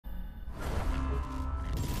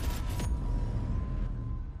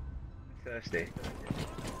Thirsty.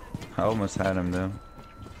 I almost had him though.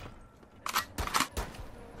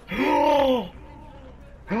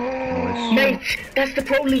 Mate, that's the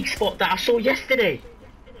Pro League spot that I saw yesterday.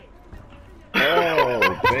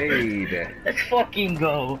 Oh, baby. Let's fucking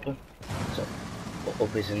go. So,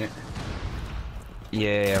 up, isn't it?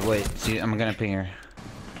 Yeah, wait. See, I'm gonna ping her.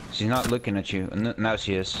 She's not looking at you. Now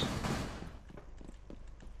she is.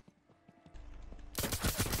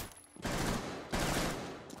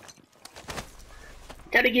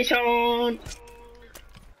 Dedication.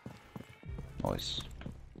 Nice.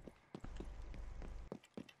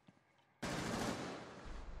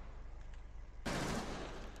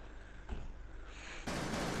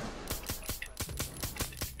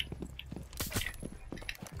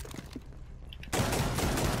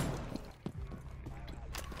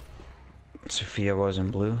 Sophia was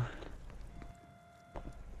in blue.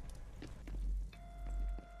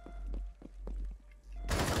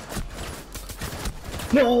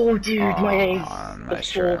 No, dude, my ace.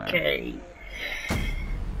 Nice 4K.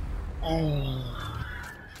 Oh.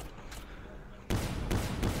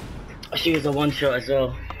 She was a one shot as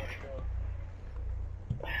well.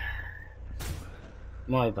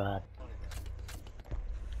 My bad.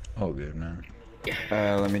 Oh, good man.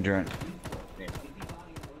 Let me drink.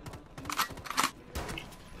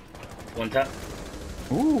 One tap.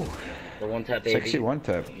 Ooh. The one tap, baby. Sexy one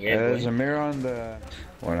tap. Yeah, there's a mirror on the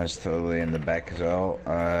one that's totally in the back as well.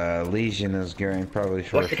 Legion is going probably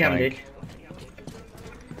for What's a the cam, flank. dude?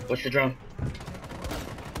 What's the drone?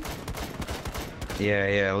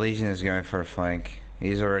 Yeah, Legion is going for a flank.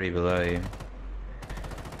 He's already below you.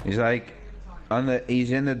 He's like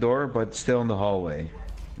he's in the door but still in the hallway.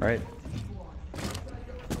 Right?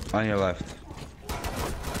 On your left.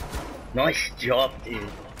 Nice job, dude.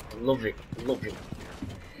 Love it, love it.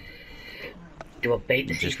 Do I bait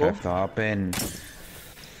the You just C4? have to hop in.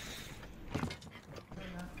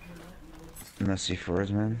 No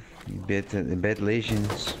C4s, man. You bit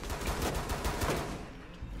Legions.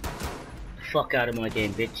 Fuck out of my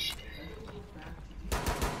game, bitch.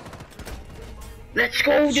 Let's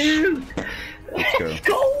go, dude! Let's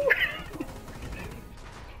go!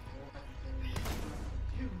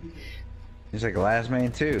 He's like last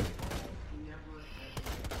man too.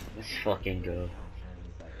 Let's fucking go.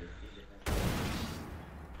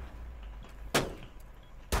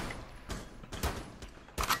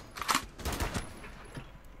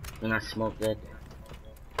 When I smoke that.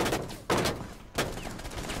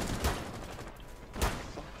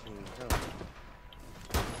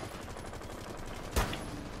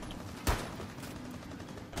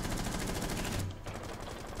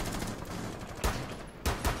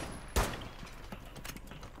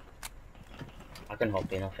 I can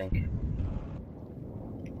hop in, I think.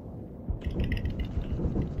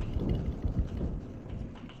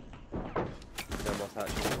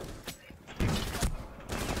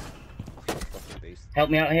 Help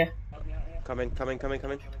me out here. Coming.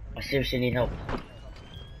 I seriously need help.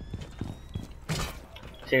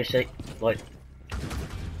 Seriously, like.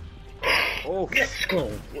 Oh, Let's go!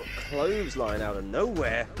 what clothesline out of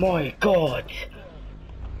nowhere. My god!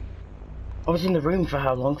 I was in the room for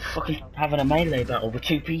how long? Fucking having a melee battle with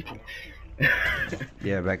 2 people.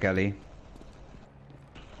 Yeah, back alley.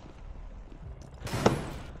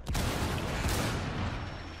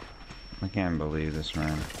 I can't believe this,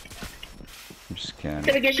 man. I just can't.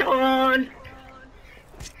 Gonna get on!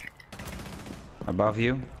 Above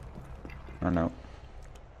you? Oh no.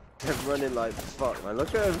 They're running like fuck, man.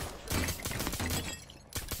 Look at him.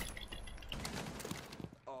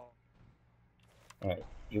 Alright,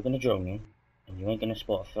 you're gonna drone me, and you ain't gonna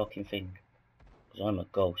spot a fucking thing. Because I'm a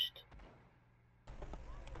ghost.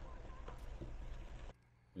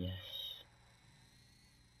 Yes.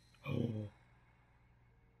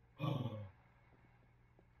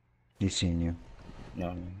 He's seen you.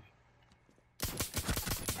 No.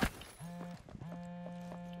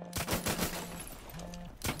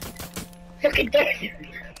 Fucking dead!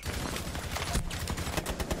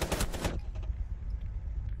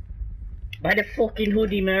 By the fucking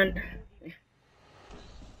hoodie, man.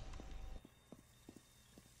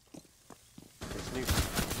 This new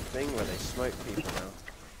thing where they smoke people now.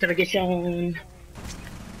 Delegation.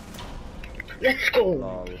 Let's go.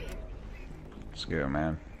 Lol. Let's go,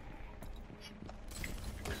 man.